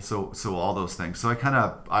 physically. So all those things. So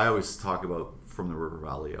I always talk about from the river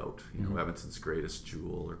valley out. Edmonton's greatest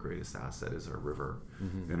jewel or greatest asset is our river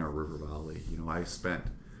in our river valley.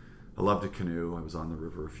 I love to canoe. I was on the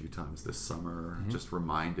river a few times this summer. Just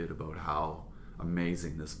reminded about how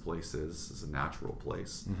amazing this place is as a natural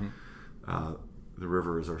place. The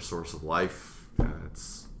river is our source of life.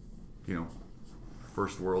 It's,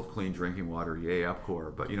 first world clean drinking water, yay,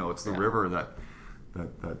 Epcor. But, it's the river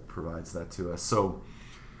that provides that to us. So,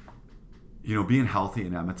 being healthy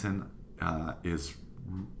in Edmonton is,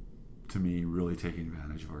 to me, really taking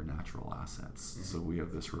advantage of our natural assets. So we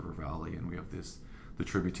have this river valley, and we have the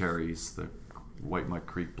tributaries, the White Mud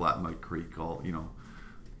Creek, Black Mud Creek, all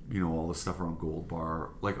all the stuff around Gold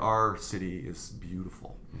Bar. Like, our city is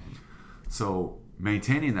beautiful. So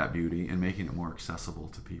maintaining that beauty and making it more accessible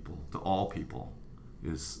to people, to all people,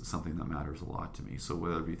 is something that matters a lot to me. So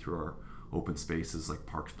whether it be through our open spaces like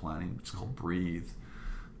parks planning, which is called Breathe,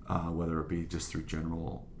 whether it be just through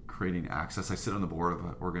general creating access. I sit on the board of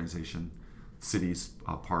an organization city's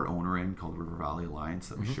part owner in, called River Valley Alliance,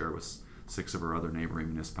 that we share with 6 of our other neighboring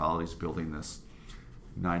municipalities, building this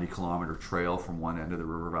 90-kilometer trail from one end of the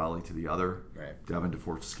river valley to the other, Devon to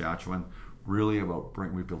Fort Saskatchewan. Really about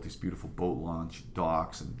we built these beautiful boat launch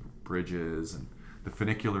docks and bridges, and the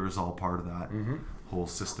funicular is all part of that whole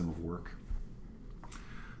system of work.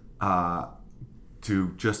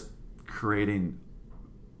 To just creating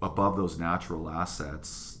above those natural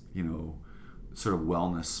assets, sort of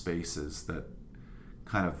wellness spaces that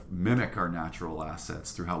kind of mimic our natural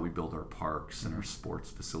assets through how we build our parks and our sports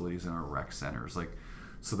facilities and our rec centers,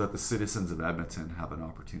 so that the citizens of Edmonton have an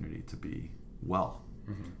opportunity to be well.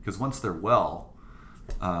 Because once they're well,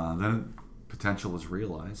 then potential is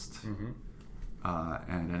realized,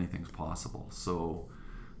 and anything's possible. So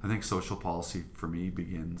I think social policy for me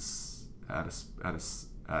begins at a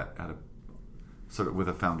sort of with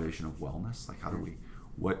a foundation of wellness. Like,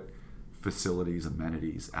 what facilities,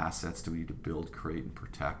 amenities, assets do we need to build, create, and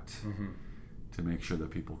protect to make sure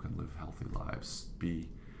that people can live healthy lives?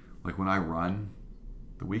 Like, when I run,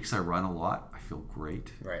 the weeks I run a lot, I feel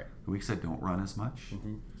great. Right. The weeks I don't run as much,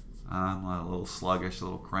 I'm a little sluggish, a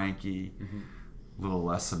little cranky, a little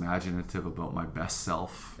less imaginative about my best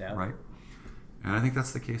self, right? And I think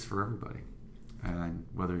that's the case for everybody. And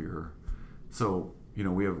whether you're... So,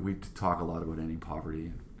 we talk a lot about ending poverty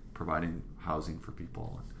and providing housing for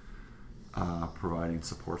people, and providing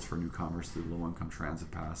supports for newcomers through low-income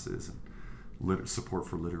transit passes, and support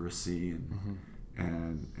for literacy,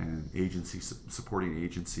 and agencies, supporting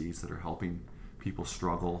agencies that are helping people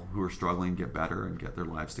who are struggling, get better and get their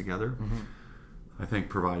lives together. I think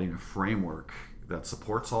providing a framework that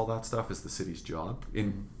supports all that stuff is the city's job,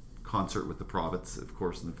 in concert with the province, of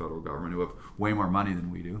course, and the federal government, who have way more money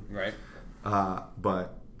than we do. Right.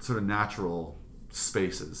 But sort of natural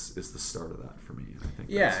spaces is the start of that for me. I think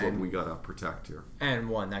that's what we got to protect here.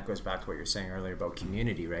 And that goes back to what you were saying earlier about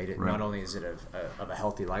community, right? Not only is it of a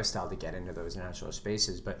healthy lifestyle to get into those natural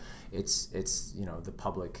spaces, but it's the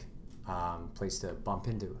public place to bump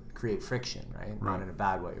into, create friction, right? Not in a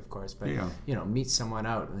bad way, of course, but meet someone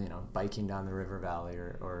out, biking down the river valley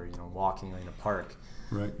or walking in a park.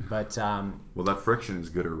 Right. But well, that friction is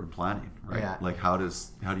good urban planning, right? Yeah. Like, how do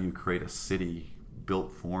you create a city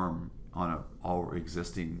built form on an all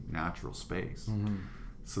existing natural space?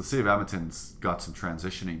 So the city of Edmonton's got some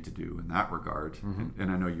transitioning to do in that regard.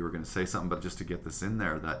 And I know you were going to say something, but just to get this in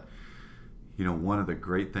there, that one of the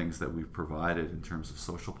great things that we've provided in terms of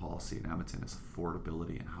social policy in Edmonton is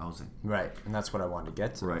affordability in housing. Right, and that's what I wanted to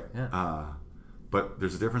get to. Right. Yeah. But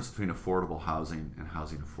there's a difference between affordable housing and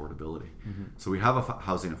housing affordability. So we have a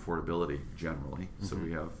housing affordability generally. So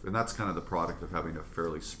we have, and that's kind of the product of having a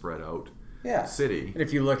fairly spread out city. And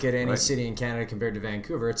if you look at any city in Canada compared to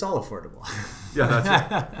Vancouver, it's all affordable. Yeah,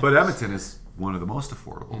 that's right. But Edmonton is one of the most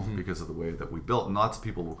affordable because of the way that we built. And lots of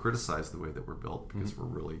people will criticize the way that we're built because we're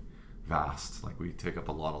really vast. Like, we take up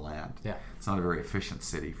a lot of land. Yeah. It's not a very efficient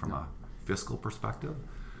city from a fiscal perspective,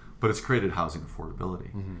 but it's created housing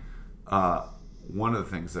affordability. One of the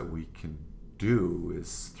things that we can do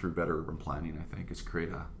is, through better urban planning, I think, is create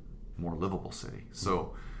a more livable city.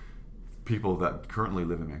 So people that currently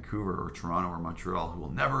live in Vancouver or Toronto or Montreal, who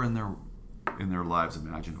will never in their lives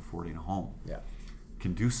imagine affording a home,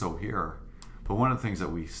 can do so here. But one of the things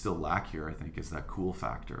that we still lack here, I think, is that cool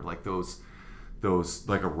factor. Like those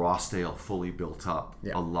like a Rossdale fully built up,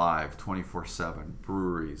 alive, 24/7,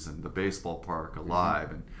 breweries and the baseball park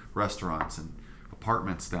alive, and restaurants and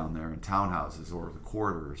apartments down there and townhouses, or the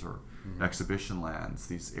quarters, or exhibition lands,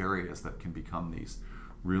 these areas that can become these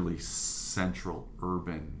really central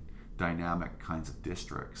urban dynamic kinds of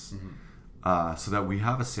districts, so that we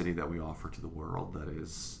have a city that we offer to the world that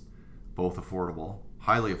is both affordable,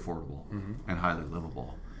 highly affordable, and highly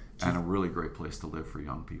livable, and a really great place to live for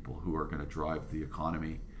young people who are going to drive the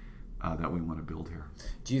economy that we want to build here.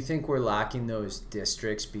 Do you think we're lacking those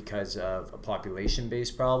districts because of a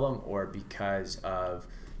population-based problem, or because of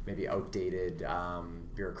maybe outdated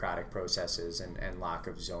bureaucratic processes and lack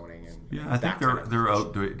of zoning? I think they're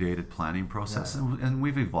outdated planning process, and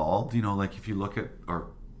we've evolved. Like if you look at our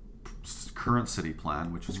current city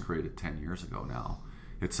plan, which was created 10 years ago now,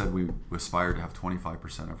 it said we aspire to have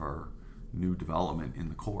 25% of our new development in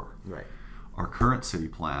the core. Right. Our current city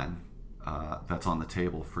plan that's on the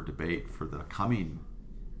table for debate for the coming,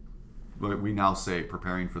 we now say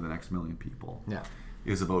preparing for the next million people,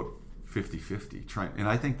 is about 50-50. And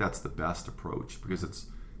I think that's the best approach, because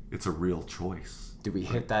it's a real choice. Did we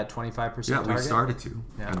hit that 25% target? Yeah, we started to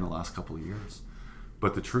in the last couple of years.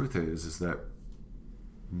 But the truth is that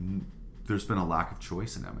there's been a lack of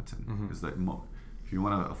choice in Edmonton. Is that if you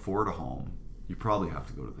want to afford a home, you probably have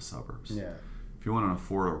to go to the suburbs. Yeah. If you want to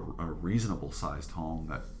afford a reasonable sized home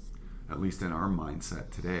that, at least in our mindset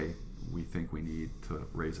today, we think we need to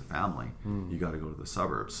raise a family, you got to go to the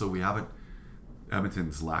suburbs. So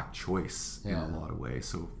Edmonton's lacked choice in a lot of ways.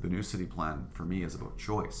 So the new city plan for me is about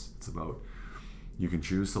choice. It's about, you can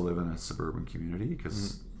choose to live in a suburban community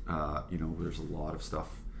because there's a lot of stuff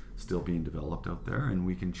still being developed out there, and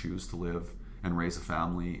we can choose to live and raise a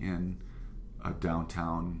family in a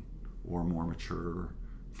downtown or more mature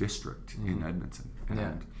district in Edmonton.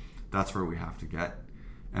 And that's where we have to get.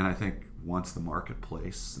 And I think once the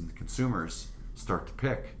marketplace and the consumers start to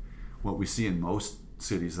pick, what we see in most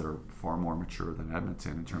cities that are far more mature than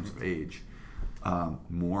Edmonton in terms of age,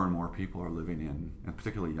 more and more people are living in, and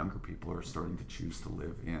particularly younger people are starting to choose to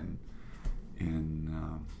live in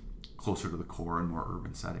closer to the core and more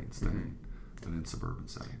urban settings than in suburban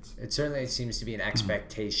settings. It certainly seems to be an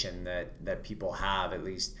expectation that people have, at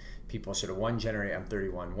least people sort of I'm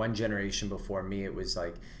 31, one generation before me, it was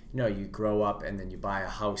like, you grow up and then you buy a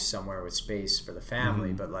house somewhere with space for the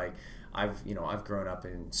family. But like, I've grown up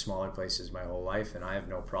in smaller places my whole life, and I have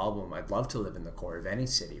no problem. I'd love to live in the core of any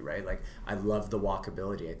city, right? Like, I love the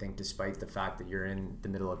walkability. I think despite the fact that you're in the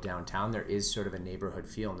middle of downtown, there is sort of a neighborhood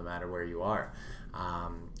feel no matter where you are.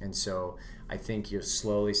 And so I think you'll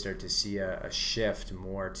slowly start to see a shift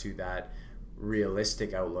more to that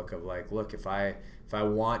realistic outlook of like, look, if I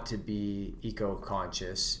want to be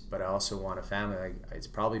eco-conscious, but I also want a family, like, it's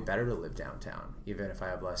probably better to live downtown, even if I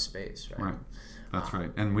have less space, right? Right. That's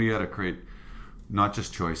right. And we got to create not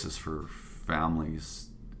just choices for families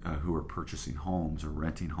who are purchasing homes or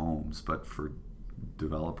renting homes, but for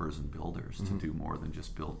developers and builders to do more than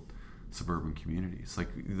just build suburban communities. Like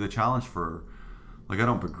the challenge I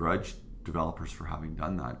don't begrudge developers for having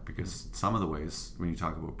done that, because some of the ways, when you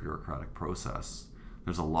talk about bureaucratic process,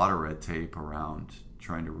 there's a lot of red tape around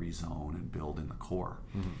trying to rezone and build in the core.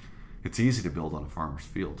 It's easy to build on a farmer's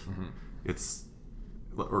field.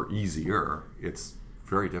 Or easier. It's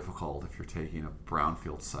very difficult if you're taking a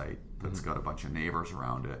brownfield site that's got a bunch of neighbors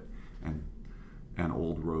around it and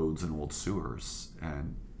old roads and old sewers.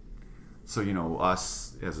 And so,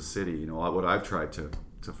 us as a city, what I've tried to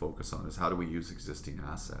focus on is how do we use existing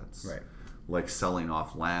assets, right? Like selling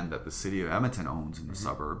off land that the city of Edmonton owns in the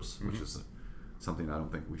suburbs, which is something I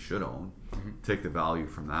don't think we should own. Take the value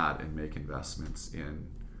from that and make investments in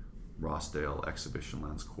Rossdale, Exhibition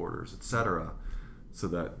Lands, Quarters, etc., so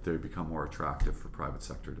that they become more attractive for private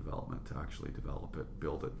sector development to actually develop it,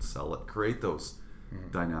 build it, sell it, create those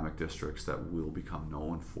dynamic districts that we'll become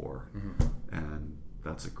known for. And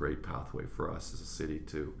that's a great pathway for us as a city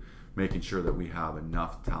to making sure that we have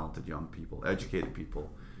enough talented young people, educated people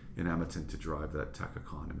in Edmonton to drive that tech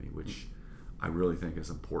economy, which I really think is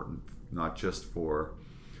important, not just for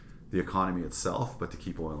the economy itself, but to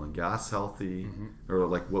keep oil and gas healthy, or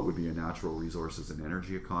like what would be a natural resources and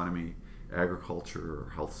energy economy, agriculture,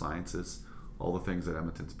 or health sciences, all the things that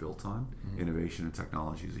Edmonton's built on. Innovation and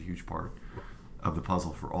technology is a huge part of the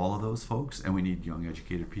puzzle for all of those folks, and we need young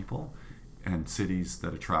educated people, and cities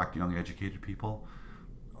that attract young educated people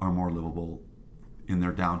are more livable in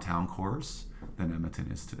their downtown cores than Edmonton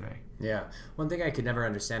is today. Yeah. One thing I could never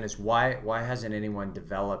understand is why hasn't anyone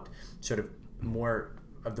developed sort of more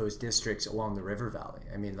of those districts along the river valley?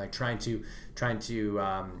 I mean, like trying to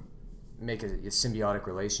make a symbiotic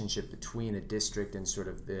relationship between a district and sort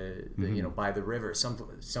of the by the river,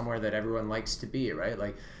 somewhere that everyone likes to be, right?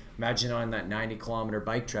 Like, imagine on that 90-kilometer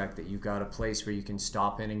bike track that you've got a place where you can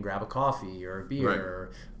stop in and grab a coffee or a beer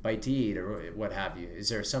or bite to eat or what have you. Is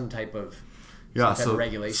there some type of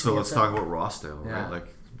regulation? So let's talk about Rossdale, right?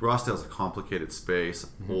 Like, Rossdale's a complicated space,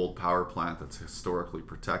 old power plant that's historically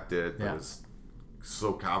protected, that is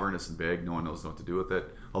so cavernous and big, no one knows what to do with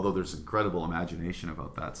it. Although there's incredible imagination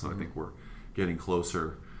about that, so I think we're getting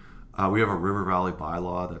closer. We have a River Valley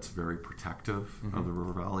bylaw that's very protective of the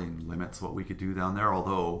River Valley and limits what we could do down there.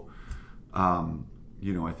 Although,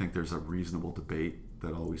 I think there's a reasonable debate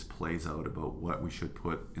that always plays out about what we should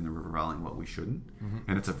put in the River Valley and what we shouldn't.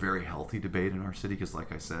 And it's a very healthy debate in our city because,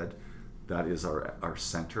 like I said, that is our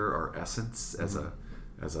center, our essence as a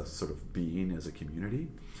sort of being, as a community.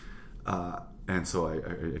 And so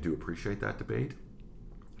I do appreciate that debate.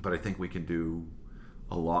 But I think we can do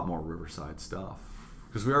a lot more Riverside stuff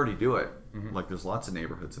because we already do it. Like there's lots of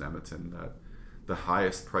neighborhoods in Edmonton that the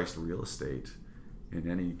highest priced real estate in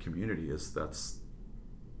any community is those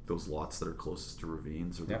lots that are closest to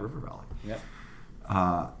ravines or the River Valley.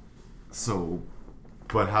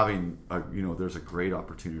 But having there's a great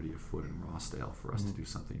opportunity afoot in Rossdale for us to do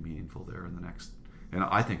something meaningful there in the next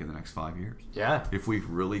 5 years. Yeah. If we've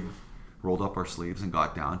really rolled up our sleeves and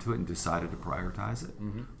got down to it and decided to prioritize it,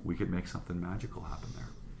 we could make something magical happen there.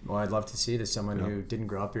 Well, I'd love to see it as someone who didn't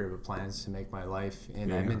grow up here but plans to make my life in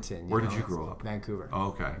Edmonton. Where did you grow up? Vancouver. Oh,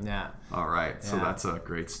 okay. Yeah. All right. So that's a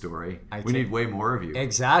great story. We need way more of you.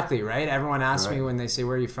 Exactly, right? Everyone asks me when they say,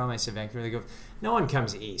 where are you from? I say Vancouver. They go, no one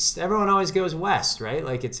comes east. Everyone always goes west, right?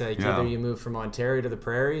 Like it's like either you move from Ontario to the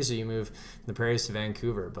prairies or you move from the prairies to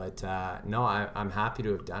Vancouver. But no, I'm happy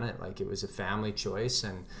to have done it. Like it was a family choice.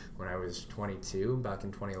 And when I was 22 back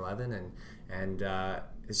in 2011 and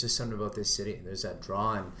it's just something about this city. There's that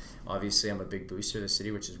draw, and obviously I'm a big booster of the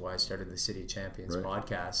city, which is why I started the City Champions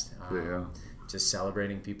podcast. Just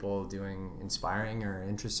celebrating people doing inspiring or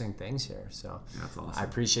interesting things here. So that's awesome. I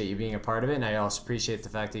appreciate you being a part of it, and I also appreciate the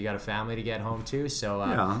fact that you got a family to get home to. So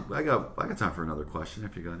I got time for another question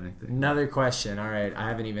if you got anything. Another question. All right, I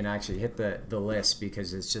haven't even actually hit the list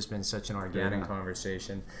because it's just been such an organic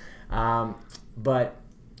conversation. But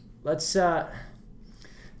let's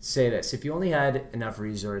say this: if you only had enough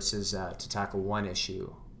resources to tackle one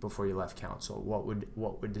issue before you left council, what would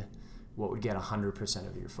get 100%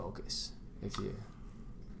 of your focus? If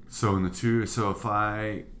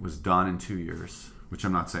I was done in 2 years, which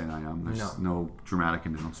I'm not saying I am. There's no dramatic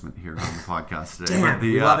announcement here on the podcast today. Damn,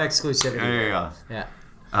 we love exclusivity. Yeah.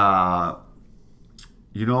 I've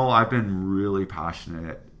been really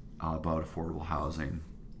passionate about affordable housing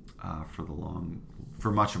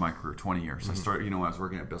for much of my career, 20 years. I started, I was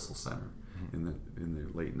working at Bissell Center in the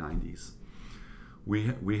late 90s.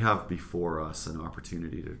 We have before us an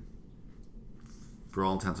opportunity to, for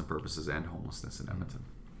all intents and purposes, end homelessness in Edmonton.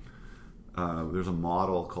 There's a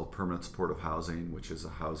model called permanent supportive housing, which is a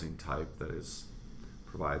housing type that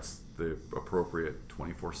provides the appropriate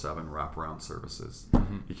 24/7 wraparound services.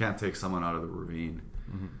 You can't take someone out of the ravine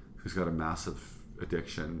who's got a massive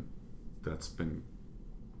addiction that's been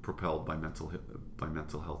propelled by mental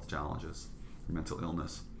health challenges, or mental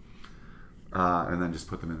illness, and then just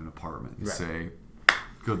put them in an apartment and say,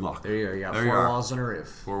 good luck. There you go. You got four walls and a roof.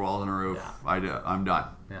 4 walls and a roof. Yeah. I'm done.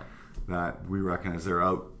 Yeah. That we recognize they're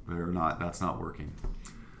out. They're not. That's not working.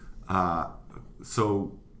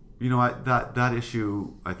 So, that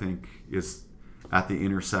issue I think is at the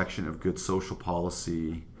intersection of good social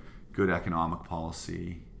policy, good economic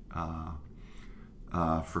policy,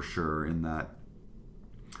 for sure. In that,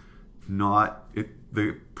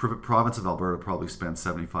 the province of Alberta probably spends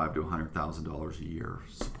 $75,000 to $100,000 a year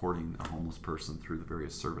supporting a homeless person through the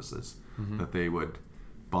various services that they would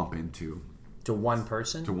bump into. To one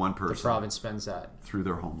person? To one person. The province spends that? Through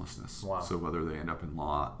their homelessness. Wow. So whether they end up in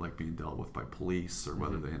law, like being dealt with by police, or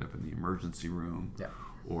whether they end up in the emergency room,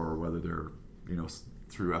 or whether they're,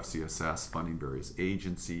 through FCSS funding various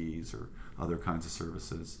agencies or other kinds of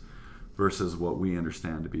services, versus what we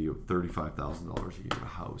understand to be $35,000 a year to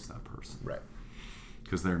house that person. Right.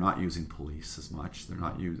 Because they're not using police as much. They're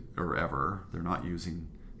not They're not using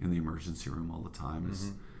in the emergency room all the time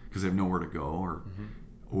because they have nowhere to go, or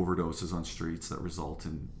overdoses on streets that result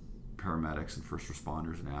in paramedics and first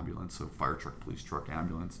responders and ambulance, so fire truck, police truck,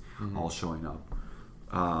 ambulance, all showing up.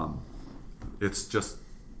 It's just,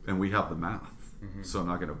 and we have the math. So I'm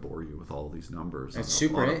not going to bore you with all these numbers. It's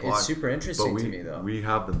super interesting to me, though. We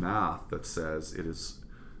have the math that says it is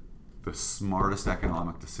the smartest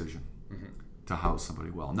economic decision to house somebody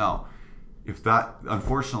well. Now, if that,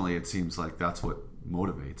 unfortunately, it seems like that's what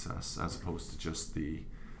motivates us, as opposed to just the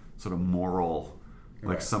sort of moral,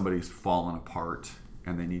 like somebody's fallen apart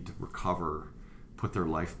and they need to recover, put their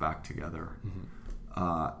life back together,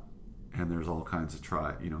 and there's all kinds of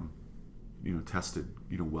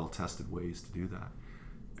well-tested ways to do that.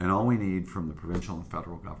 And all we need from the provincial and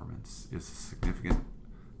federal governments is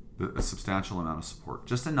a substantial amount of support,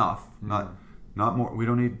 just enough, not more. We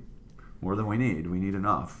don't need more than we need. We need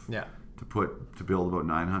enough to build about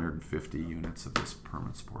 950 units of this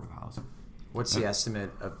permanent supportive housing. What's the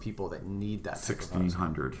estimate of people that need that?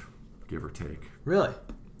 1,600. give or take. Really?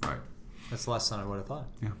 Right. That's less than I would have thought.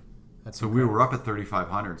 Yeah. That's so incredible. we were up at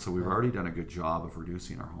 3,500. So we've already done a good job of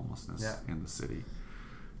reducing our homelessness in the city.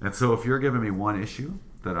 And so if you're giving me one issue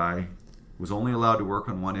that I was only allowed to work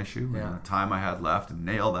on one issue and the time I had left and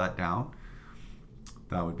nail that down,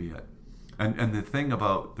 that would be it. And the thing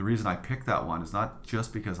about the reason I picked that one is not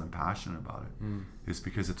just because I'm passionate about it. It's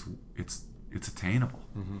because it's attainable.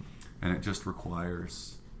 And it just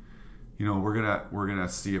requires, we're gonna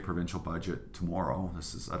see a provincial budget tomorrow.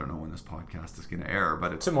 I don't know when this podcast is gonna air,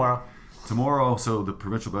 but it's tomorrow. So the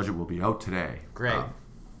provincial budget will be out today. Great.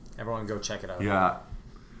 Everyone go check it out. Yeah.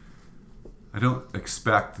 I don't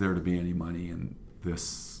expect there to be any money in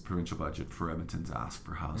this provincial budget for Edmonton's ask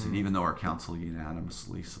for housing, even though our council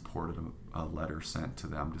unanimously supported a letter sent to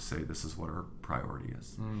them to say this is what our priority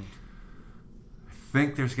is. I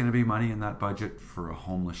think there's going to be money in that budget for a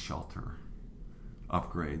homeless shelter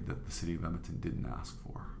upgrade that the city of Edmonton didn't ask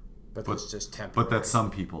for. But that's just temporary. But that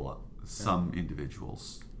some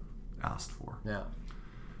individuals asked for. Yeah.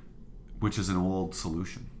 Which is an old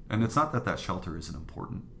solution. And it's not that shelter isn't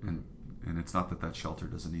important, and it's not that shelter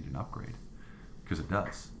doesn't need an upgrade, because it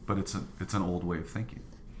does. But it's an old way of thinking.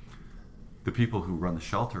 The people who run the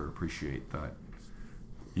shelter appreciate that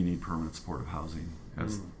you need permanent supportive housing,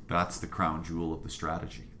 as that's the crown jewel of the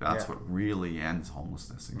strategy. That's what really ends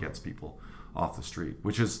homelessness and gets people off the street,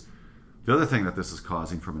 which is the other thing that this is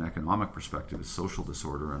causing from an economic perspective is social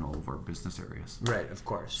disorder in all of our business areas. Right, of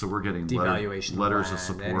course. So we're getting devaluation letters of of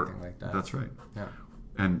support. Anything like that. That's right. Yeah.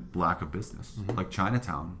 And lack of business. Like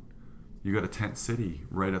Chinatown, you got a tent city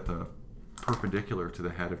right at the perpendicular to the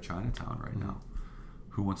head of Chinatown right now.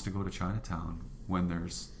 Who wants to go to Chinatown when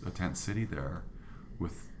there's a tent city there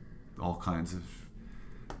with all kinds of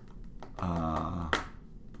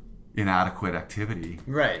inadequate activity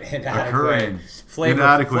occurring?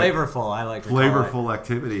 Flavorful, I like to call it. Flavorful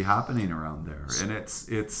activity happening around there, and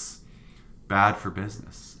it's bad for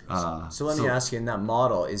business. So let me ask you, in that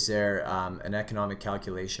model, is there an economic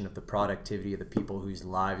calculation of the productivity of the people whose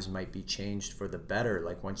lives might be changed for the better,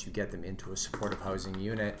 like once you get them into a supportive housing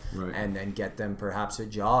unit and then get them perhaps a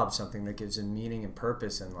job, something that gives them meaning and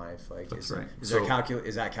purpose in life? Like, is that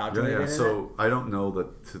calculated? Yeah. So I don't know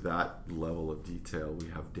that to that level of detail we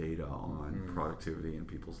have data on productivity in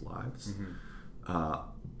people's lives.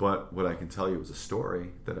 But what I can tell you is a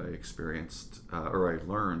story that I experienced or I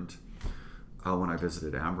learned when I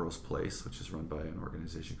visited Ambrose Place, which is run by an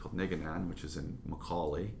organization called Niganan, which is in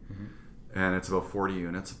Macaulay. And it's about 40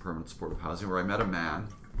 units of permanent supportive housing, where I met a man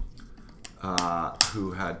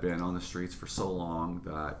who had been on the streets for so long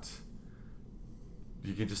that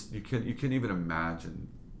you can even imagine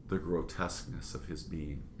the grotesqueness of his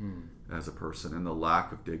being as a person, and the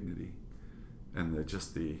lack of dignity, and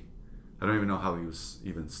I don't even know how he was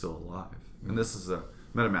even still alive. And this is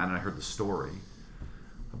met a man, and I heard the story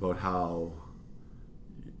about how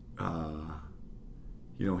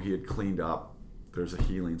he had cleaned up. There's a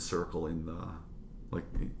healing circle in the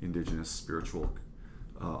indigenous spiritual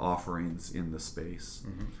offerings in the space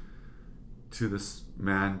to this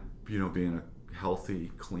man, being a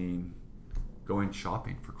healthy, clean, going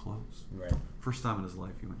shopping for clothes. Right. First time in his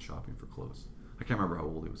life he went shopping for clothes. I can't remember how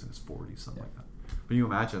old he was, in his 40s, something like that. But you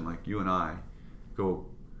imagine, like, you and I go,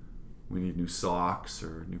 we need new socks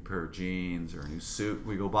or a new pair of jeans or a new suit,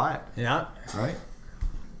 we go buy it. Yeah. Right?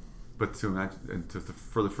 But to imagine, and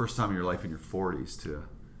for the first time in your life in your 40s, to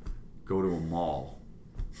go to a mall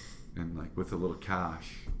and, like, with a little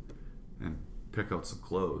cash and pick out some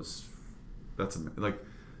clothes, that's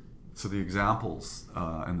so the examples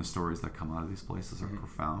and the stories that come out of these places are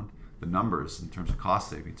profound. The numbers in terms of cost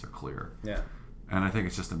savings are clear. Yeah. And I think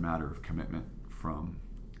it's just a matter of commitment from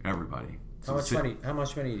everybody. How much money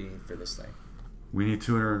do you need for this thing? We need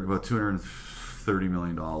about $230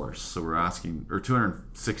 million. So we're asking, or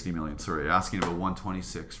 $260 million. Sorry, asking about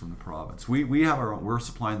 $126 from the province. We have our own. We're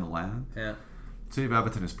supplying the land. Yeah. The City of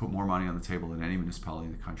Edmonton has put more money on the table than any municipality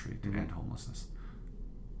in the country to end homelessness.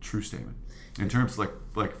 True statement. In terms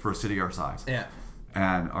like for a city our size. Yeah.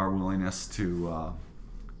 And our willingness to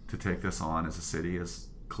take this on as a city is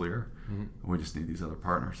clear. We just need these other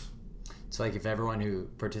partners. It's like if everyone who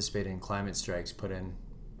participated in climate strikes put in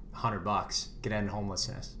 $100, could end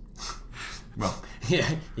homelessness. Well, yeah,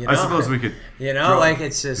 I suppose we could.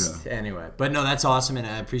 It's just anyway. But no, that's awesome, and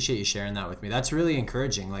I appreciate you sharing that with me. That's really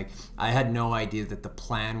encouraging. Like, I had no idea that the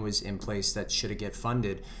plan was in place that, should it get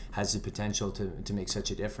funded, has the potential to make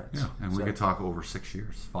such a difference. Yeah, and we could talk over 6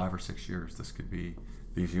 years, 5 or 6 years.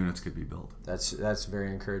 These units could be built. That's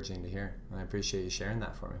very encouraging to hear. I appreciate you sharing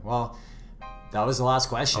that for me. Well, That was the last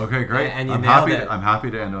question. Okay, great. And you I'm nailed happy. it. I'm happy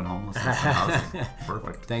to end on homelessness and housing.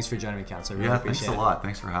 Perfect. Thanks for joining me, Councillor. Really Yeah, appreciate thanks it. a lot.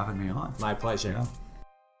 Thanks for having me on. My pleasure. Yeah.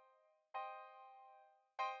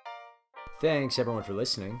 Thanks everyone for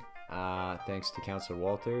listening. Thanks to Councillor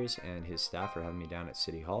Walters and his staff for having me down at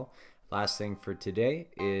City Hall. Last thing for today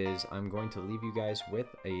is I'm going to leave you guys with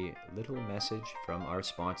a little message from our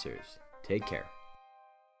sponsors. Take care.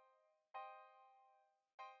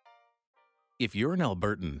 If you're an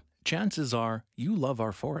Albertan, chances are you love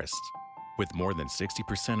our forests. With more than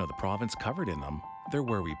 60% of the province covered in them, they're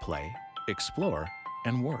where we play, explore,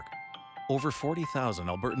 and work. Over 40,000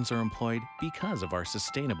 Albertans are employed because of our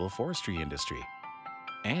sustainable forestry industry.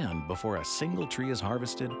 And before a single tree is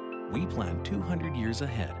harvested, we plan 200 years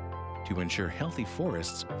ahead to ensure healthy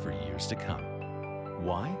forests for years to come.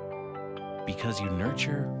 Why? Because you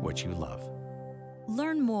nurture what you love.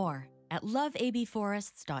 Learn more at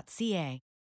loveabforests.ca.